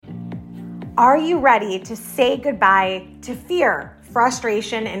Are you ready to say goodbye to fear,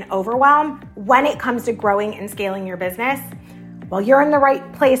 frustration, and overwhelm when it comes to growing and scaling your business? Well, you're in the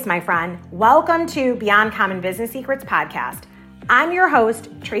right place, my friend. Welcome to Beyond Common Business Secrets podcast. I'm your host,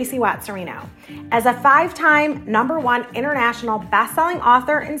 Tracy Watt-Serino. As a 5-time #1 international best-selling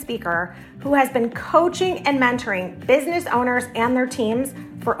author and speaker who has been coaching and mentoring business owners and their teams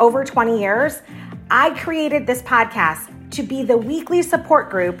for over 20 years, I created this podcast to be the weekly support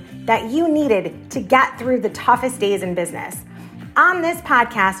group that you needed to get through the toughest days in business. On this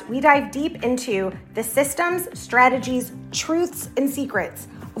podcast, we dive deep into the systems, strategies, truths, and secrets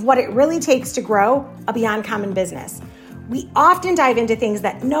of what it really takes to grow a Beyond Common business. We often dive into things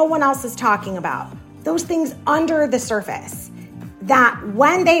that no one else is talking about, those things under the surface, that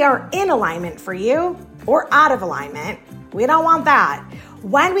when they are in alignment for you or out of alignment, we don't want that.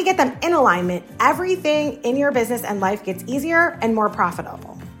 When we get them in alignment, everything in your business and life gets easier and more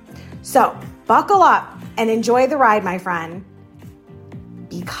profitable. So buckle up and enjoy the ride, my friend,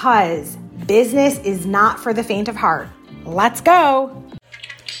 because business is not for the faint of heart. Let's go.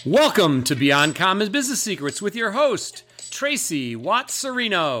 Welcome to Beyond Common Business Secrets with your host, Tracy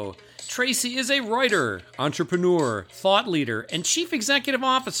Watt-Serino. Tracy is a writer, entrepreneur, thought leader, and chief executive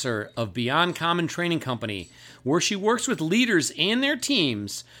officer of Beyond Common Training Company, where she works with leaders and their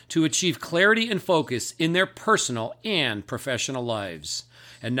teams to achieve clarity and focus in their personal and professional lives.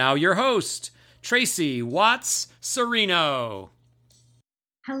 And now your host, Tracy Watt-Serino.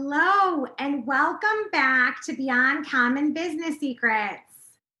 Hello, and welcome back to Beyond Common Business Secrets.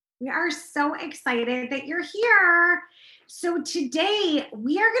 We are so excited that you're here. So today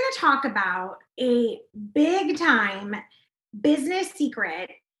we are going to talk about a big time business secret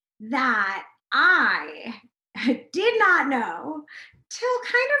that I did not know till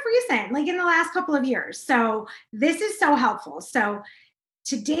kind of recent, like in the last couple of years. So this is so helpful. So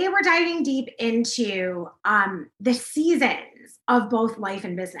today we're diving deep into the seasons of both life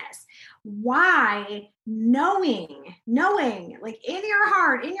and business. Why knowing, like in your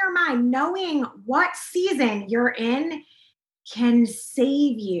heart, in your mind, knowing what season you're in can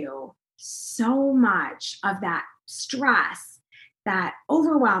save you so much of that stress, that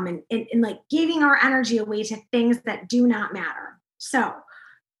overwhelm, and like giving our energy away to things that do not matter. So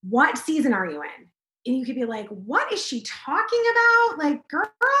what season are you in? And you could be like, what is she talking about? Like,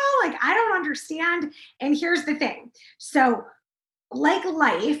 girl, like, I don't understand. And here's the thing. So like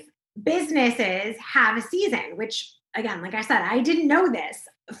life, businesses have a season, which again, like I said, I didn't know this.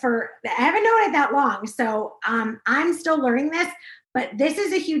 I haven't known it that long. So I'm still learning this, but this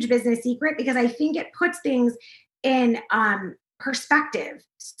is a huge business secret because I think it puts things in perspective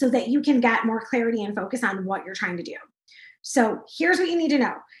so that you can get more clarity and focus on what you're trying to do. So here's what you need to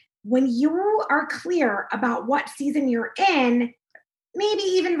know. When you are clear about what season you're in, maybe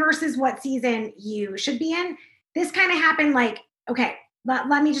even versus what season you should be in, this kind of happened like, okay,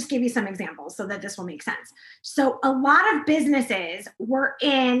 let me just give you some examples so that this will make sense. So a lot of businesses were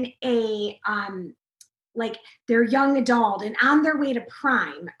in a, like they're young adult and on their way to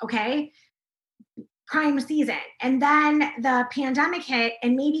prime, okay? Prime season. And then the pandemic hit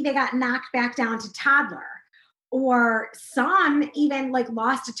and maybe they got knocked back down to toddler, or some even like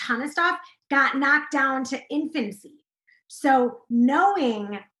lost a ton of stuff, got knocked down to infancy. So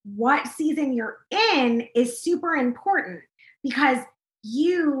knowing what season you're in is super important because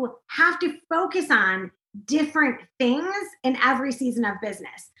you have to focus on different things in every season of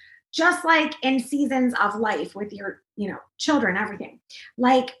business, just like in seasons of life with your, children, everything.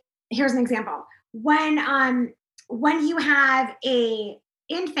 Like, here's an example. When you have a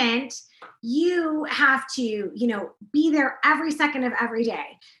infant, you have to, be there every second of every day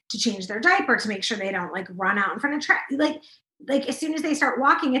to change their diaper, to make sure they don't like run out in front of like as soon as they start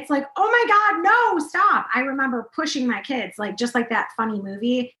walking, it's like, oh my God, no, stop. I remember pushing my kids, like just like that funny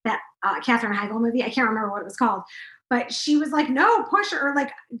movie, that Katherine Heigl movie. I can't remember what it was called, but she was like, no, push her,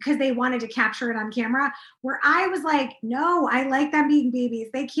 like, because they wanted to capture it on camera, where I was like, no, I like them being babies.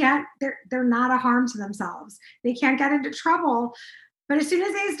 They can't, they're not a harm to themselves. They can't get into trouble. But as soon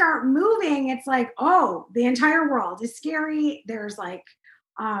as they start moving, it's like, oh, the entire world is scary. There's like,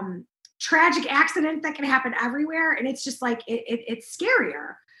 tragic accident that can happen everywhere. And it's just like, it's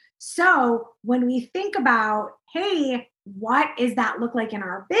scarier. So when we think about, hey, what does that look like in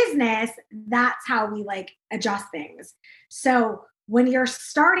our business? That's how we like adjust things. So when you're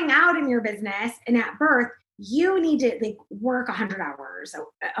starting out in your business and at birth, you need to like work 100 hours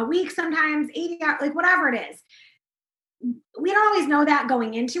a week, sometimes 80 hours, like whatever it is. We don't always know that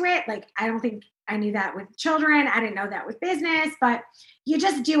going into it. Like, I don't think I knew that with children. I didn't know that with business, but you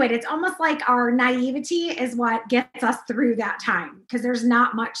just do it. It's almost like our naivety is what gets us through that time because there's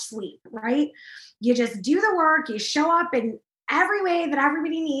not much sleep, right? You just do the work, you show up in every way that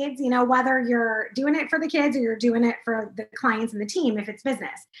everybody needs, whether you're doing it for the kids or you're doing it for the clients and the team, if it's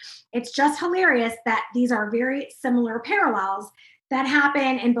business. It's just hilarious that these are very similar parallels that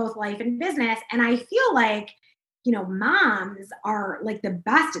happen in both life and business. And I feel like, moms are like the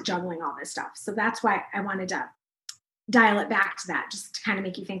best at juggling all this stuff. So that's why I wanted to dial it back to that, just to kind of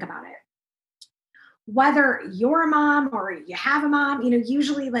make you think about it. Whether you're a mom or you have a mom,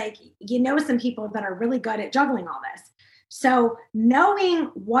 usually some people that are really good at juggling all this. So knowing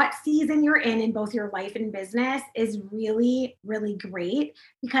what season you're in both your life and business is really, really great,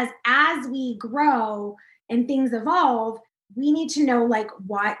 because as we grow and things evolve, we need to know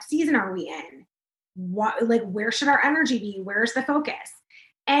what season are we in? Where should our energy be? Where's the focus?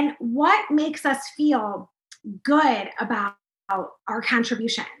 And what makes us feel good about our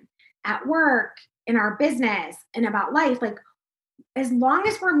contribution at work, in our business, and about life? As long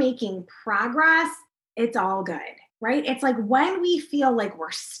as we're making progress, it's all good, right? It's like when we feel like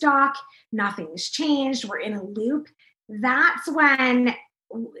we're stuck, nothing's changed, we're in a loop, that's when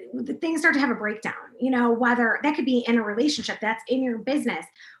things start to have a breakdown, whether that could be in a relationship, that's in your business.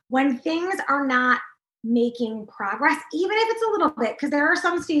 When things are not making progress, even if it's a little bit, because there are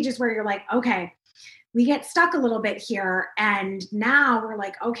some stages where you're like, okay, we get stuck a little bit here. And now we're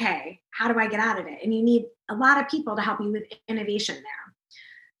like, okay, how do I get out of it? And you need a lot of people to help you with innovation there.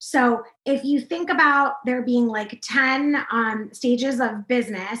 So if you think about there being 10 stages of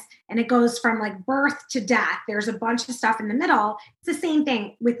business, and it goes from birth to death, there's a bunch of stuff in the middle. It's the same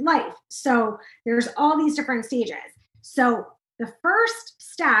thing with life. So there's all these different stages. So the first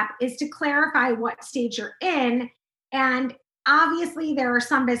step is to clarify what stage you're in. And obviously there are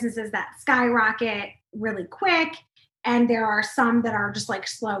some businesses that skyrocket really quick, and there are some that are just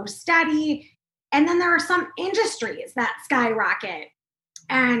slow, steady. And then there are some industries that skyrocket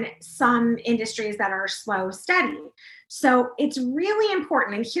and some industries that are slow, steady. So it's really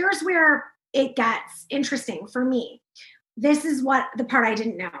important. And here's where it gets interesting for me. This is what the part I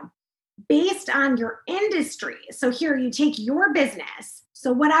didn't know. Based on your industry. So here you take your business.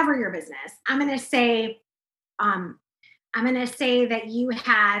 So whatever your business, I'm going to say that you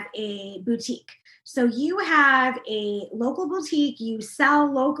have a boutique. So you have a local boutique, you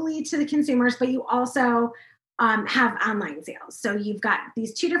sell locally to the consumers, but you also have online sales. So you've got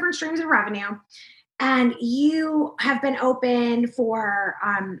these two different streams of revenue, and you have been open for,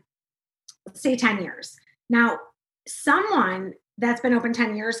 let's say 10 years. Now, someone that's been open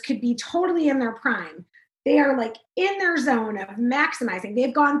 10 years could be totally in their prime. They are in their zone of maximizing.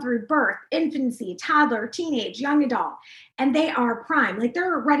 They've gone through birth, infancy, toddler, teenage, young adult, and they are prime.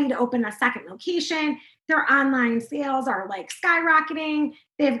 They're ready to open a second location. Their online sales are skyrocketing.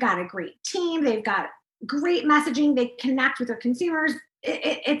 They've got a great team. They've got great messaging. They connect with their consumers.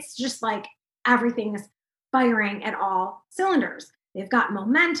 It's just everything is firing at all cylinders. They've got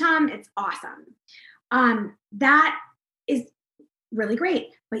momentum. It's awesome. That is really great.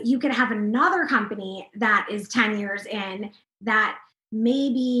 But you could have another company that is 10 years in that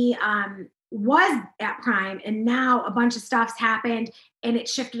maybe was at prime, and now a bunch of stuff's happened and it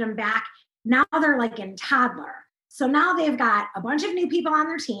shifted them back. Now they're in toddler. So now they've got a bunch of new people on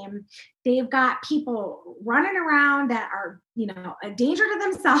their team. They've got people running around that are, a danger to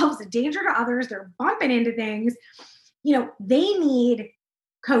themselves, a danger to others. They're bumping into things. They need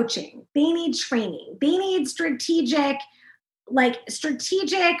coaching. They need training. They need strategic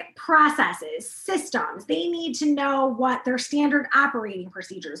processes, systems. They need to know what their standard operating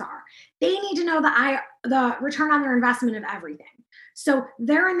procedures are. They need to know the return on their investment of everything. So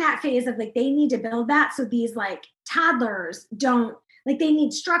they're in that phase of they need to build that. So these toddlers don't they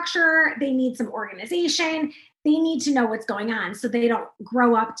need structure. They need some organization. They need to know what's going on so they don't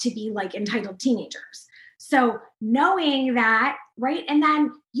grow up to be entitled teenagers. So knowing that, right? And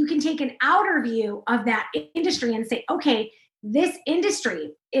then you can take an outer view of that industry and say, okay, this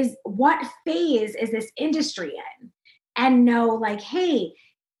industry is, what phase is this industry in? And know hey,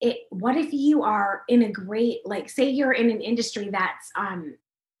 what if you are in a great, say you're in an industry that's,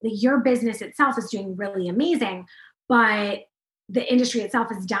 your business itself is doing really amazing, but the industry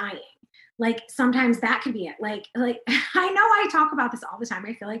itself is dying. Sometimes that could be it. I know I talk about this all the time.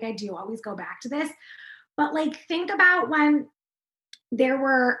 I feel like I do always go back to this, but think about when there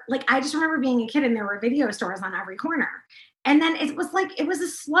were, I just remember being a kid and there were video stores on every corner. And then it was a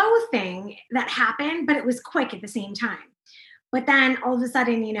slow thing that happened, but it was quick at the same time. But then all of a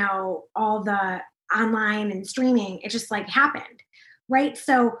sudden, all the online and streaming, it just happened. right?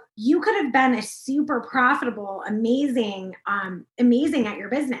 So you could have been a super profitable, amazing at your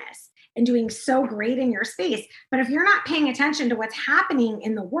business and doing so great in your space. But if you're not paying attention to what's happening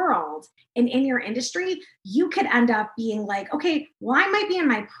in the world and in your industry, you could end up being like, okay, well, I might be in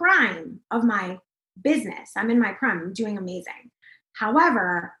my prime of my business. I'm in my prime, I'm doing amazing.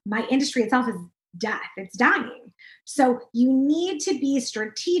 However, my industry itself is death, it's dying. So you need to be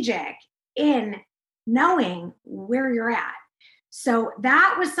strategic in knowing where you're at. So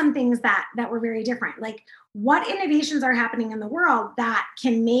that was some things that were very different. Like, what innovations are happening in the world that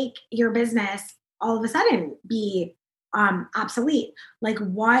can make your business all of a sudden be obsolete? Like,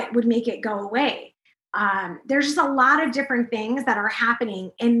 what would make it go away? There's just a lot of different things that are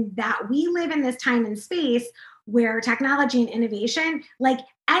happening, and that we live in this time and space where technology and innovation, like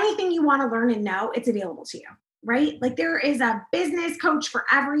anything you want to learn and know, it's available to you, right? Like, there is a business coach for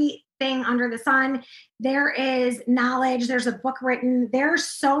everything under the sun. There is knowledge, there's a book written, there's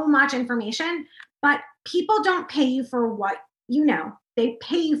so much information, but people don't pay you for what you know, they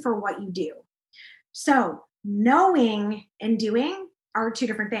pay you for what you do. So knowing and doing are two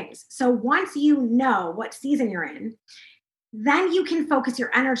different things. So once you know what season you're in, then you can focus your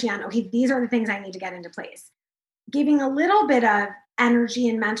energy on, okay, these are the things I need to get into place. Giving a little bit of energy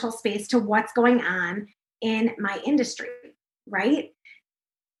and mental space to what's going on in my industry, right?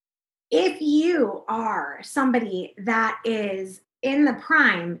 If you are somebody that is in the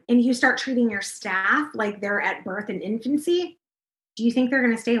prime and you start treating your staff like they're at birth and infancy, do you think they're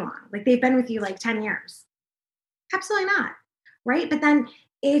going to stay long? Like, they've been with you like 10 years? Absolutely not, right? But then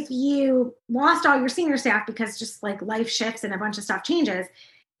if you lost all your senior staff because just like life shifts and a bunch of stuff changes,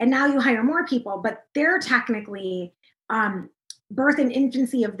 and now you hire more people, but they're technically birth and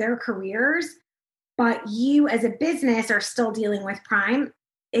infancy of their careers, but you as a business are still dealing with prime,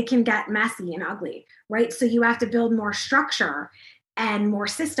 it can get messy and ugly, right? So you have to build more structure and more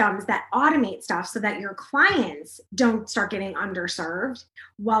systems that automate stuff so that your clients don't start getting underserved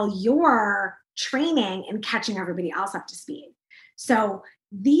while you're training and catching everybody else up to speed. So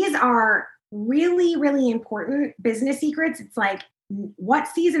these are really, really important business secrets. It's like, what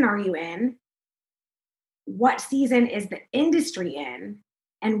season are you in? What season is the industry in?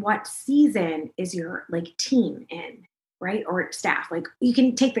 And what season is your like team in, right? Or staff. Like, you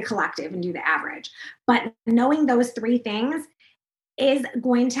can take the collective and do the average. But knowing those three things is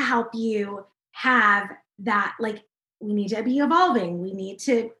going to help you have that, like, we need to be evolving. We need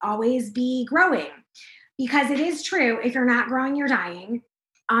to always be growing, because it is true. If you're not growing, you're dying.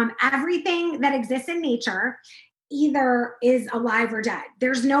 Everything that exists in nature either is alive or dead.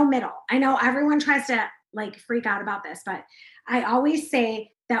 There's no middle. I know everyone tries to like freak out about this, but I always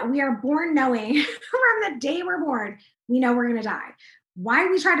say that we are born knowing from the day we're born, we know we're going to die. Why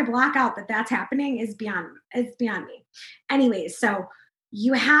we try to block out that that's happening is beyond me. Anyways, so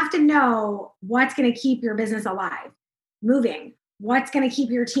you have to know what's going to keep your business alive, moving, what's going to keep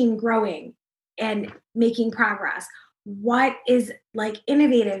your team growing and making progress. What is like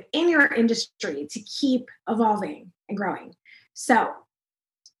innovative in your industry to keep evolving and growing. So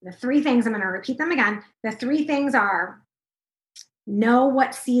the three things, I'm going to repeat them again. The three things are: know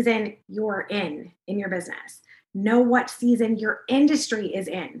what season you're in your business. Know what season your industry is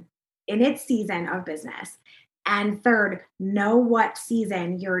in its season of business. And third, know what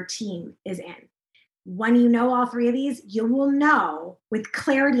season your team is in. When you know all three of these, you will know with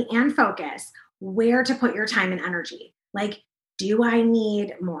clarity and focus where to put your time and energy. Like, do I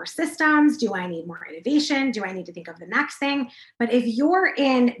need more systems? Do I need more innovation? Do I need to think of the next thing? But if you're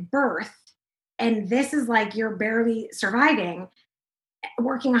in birth and this is like you're barely surviving,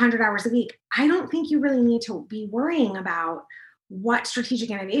 working 100 hours a week, I don't think you really need to be worrying about what strategic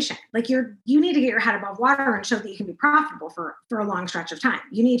innovation. Like, you need to get your head above water and show that you can be profitable for a long stretch of time.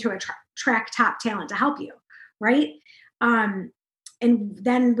 You need to attract top talent to help you, right? And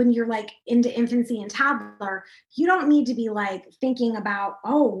then when you're like into infancy and toddler, you don't need to be like thinking about,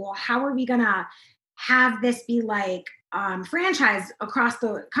 oh, well, how are we going to have this be like franchise across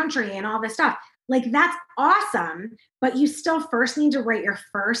the country and all this stuff? Like, that's awesome, but you still first need to write your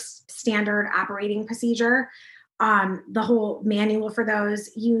first standard operating procedure, the whole manual for those.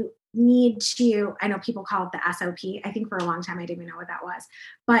 You need to, I know people call it the SOP. I think for a long time I didn't even know what that was,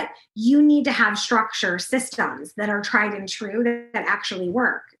 but you need to have structure systems that are tried and true that actually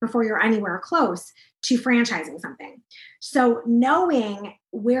work before you're anywhere close to franchising something. So knowing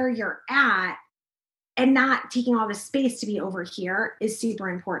where you're at and not taking all the space to be over here is super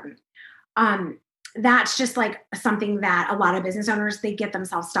important. That's just like something that a lot of business owners, they get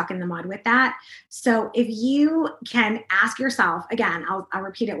themselves stuck in the mud with that. So if you can ask yourself, again, I'll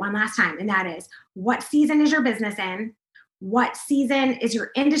repeat it one last time, and that is, what season is your business in? what season is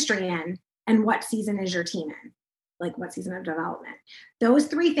your industry in, and what season is your team in, like what season of development. Those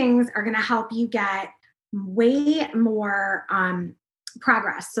three things are going to help you get way more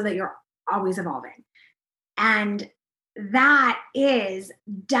progress so that you're always evolving. And that is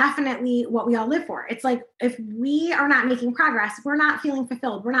definitely what we all live for. It's like, if we are not making progress, we're not feeling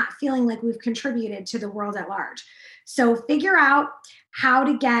fulfilled. We're not feeling like we've contributed to the world at large. So figure out how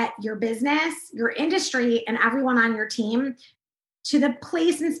to get your business, your industry, and everyone on your team to the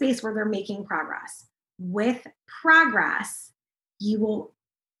place and space where they're making progress. With progress, you will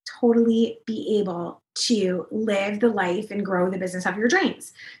totally be able to live the life and grow the business of your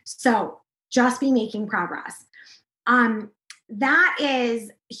dreams. So just be making progress. That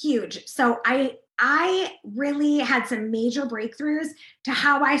is huge. So I really had some major breakthroughs to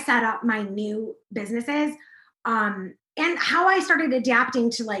how I set up my new businesses, and how I started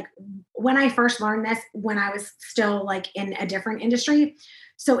adapting to, like, when I first learned this, when I was still like in a different industry.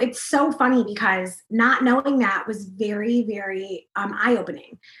 So it's so funny because not knowing that was very, very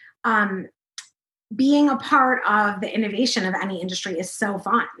eye-opening. Being a part of the innovation of any industry is so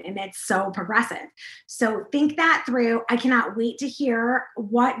fun and it's so progressive. So think that through. I cannot wait to hear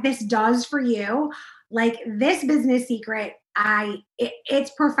what this does for you. Like, this business secret,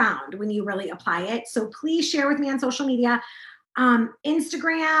 it's profound when you really apply it. So please share with me on social media,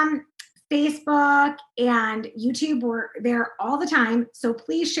 Instagram, Facebook, and YouTube. We're there all the time. So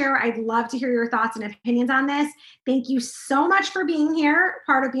please share. I'd love to hear your thoughts and opinions on this. Thank you so much for being here,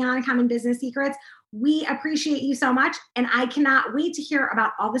 part of Beyond Common Business Secrets. We appreciate you so much. And I cannot wait to hear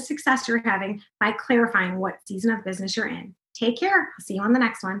about all the success you're having by clarifying what season of business you're in. Take care. I'll see you on the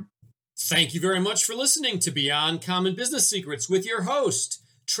next one. Thank you very much for listening to Beyond Common Business Secrets with your host,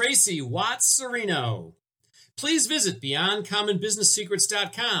 Tracy Watts-Serino. Please visit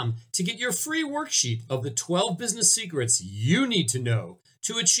BeyondCommonBusinessSecrets.com to get your free worksheet of the 12 business secrets you need to know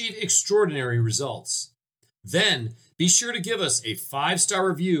to achieve extraordinary results. Then be sure to give us a 5-star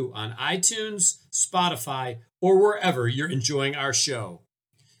review on iTunes, Spotify, or wherever you're enjoying our show.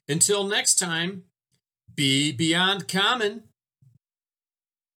 Until next time, be Beyond Common.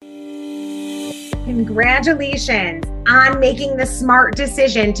 Congratulations on making the smart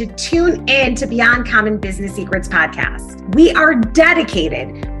decision to tune in to Beyond Common Business Secrets podcast. We are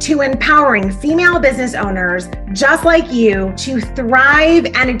dedicated to empowering female business owners just like you to thrive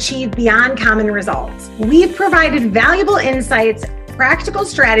and achieve beyond common results. We've provided valuable insights, practical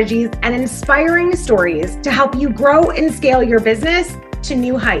strategies, and inspiring stories to help you grow and scale your business to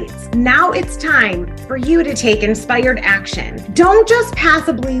new heights. Now it's time for you to take inspired action. Don't just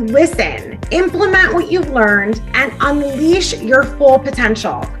passively listen. Implement what you've learned and unleash your full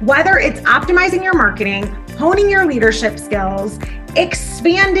potential. Whether it's optimizing your marketing, honing your leadership skills,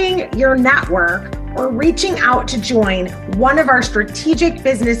 expanding your network, or reaching out to join one of our strategic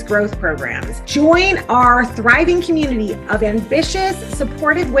business growth programs. Join our thriving community of ambitious,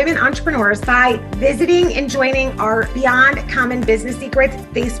 supported women entrepreneurs by visiting and joining our Beyond Common Business Secrets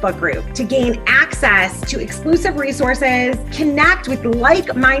Facebook group to gain access to exclusive resources, connect with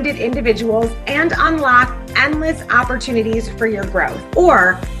like-minded individuals, and unlock endless opportunities for your growth.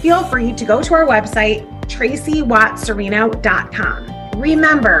 Or feel free to go to our website, TracyWattsSerino.com.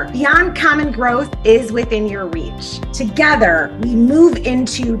 Remember, beyond common growth is within your reach. Together, we move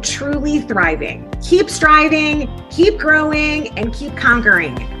into truly thriving. Keep striving, keep growing, and keep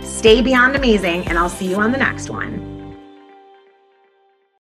conquering. Stay beyond amazing, and I'll see you on the next one.